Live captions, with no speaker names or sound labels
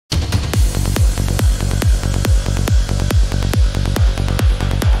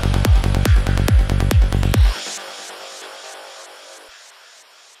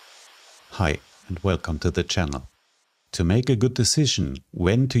Hi and welcome to the channel. To make a good decision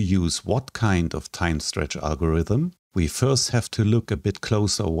when to use what kind of time stretch algorithm, we first have to look a bit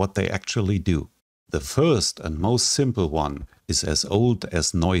closer what they actually do. The first and most simple one is as old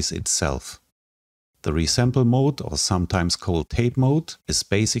as noise itself. The resample mode, or sometimes called tape mode, is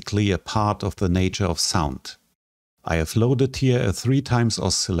basically a part of the nature of sound. I have loaded here a 3x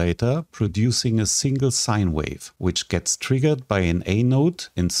oscillator producing a single sine wave, which gets triggered by an A note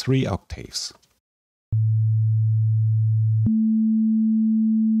in 3 octaves.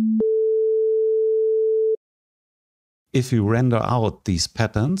 If you render out these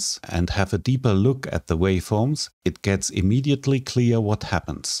patterns and have a deeper look at the waveforms, it gets immediately clear what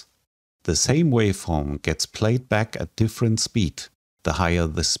happens. The same waveform gets played back at different speed. The higher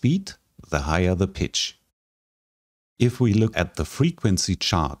the speed, the higher the pitch. If we look at the frequency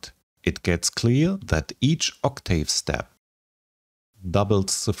chart, it gets clear that each octave step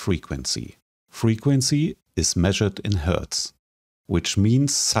doubles the frequency. Frequency is measured in hertz, which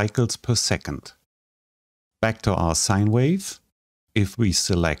means cycles per second. Back to our sine wave. If we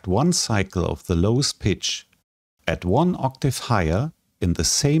select one cycle of the lowest pitch at 1 octave higher in the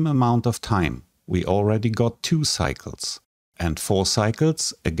same amount of time, we already got 2 cycles, and 4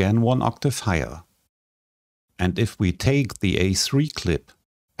 cycles again 1 octave higher. And if we take the A3 clip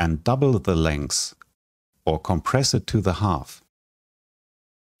and double the length or compress it to the half,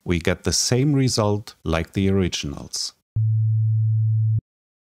 we get the same result like the originals.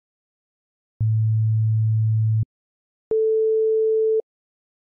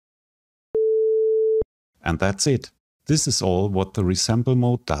 And that's it. This is all what the resample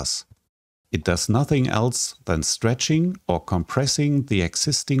mode does. It does nothing else than stretching or compressing the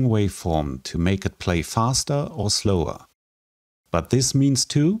existing waveform to make it play faster or slower. But this means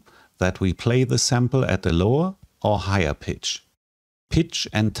too that we play the sample at a lower or higher pitch. Pitch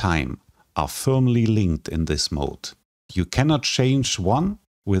and time are firmly linked in this mode. You cannot change one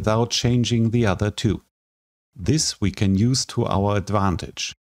without changing the other too. This we can use to our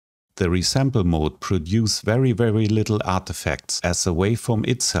advantage. The resample mode produces very little artifacts as the waveform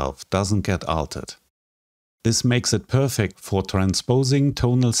itself doesn't get altered. This makes it perfect for transposing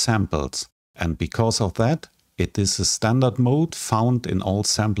tonal samples, and because of that, it is a standard mode found in all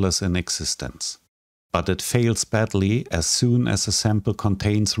samplers in existence. But it fails badly as soon as a sample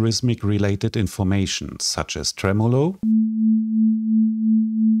contains rhythmic related information such as tremolo,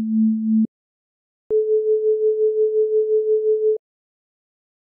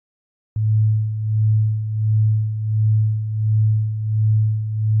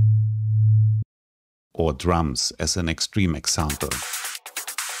 or drums as an extreme example.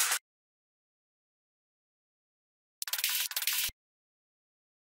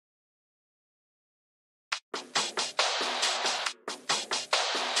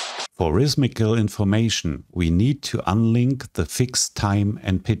 For rhythmical information, we need to unlink the fixed time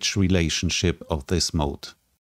and pitch relationship of this mode.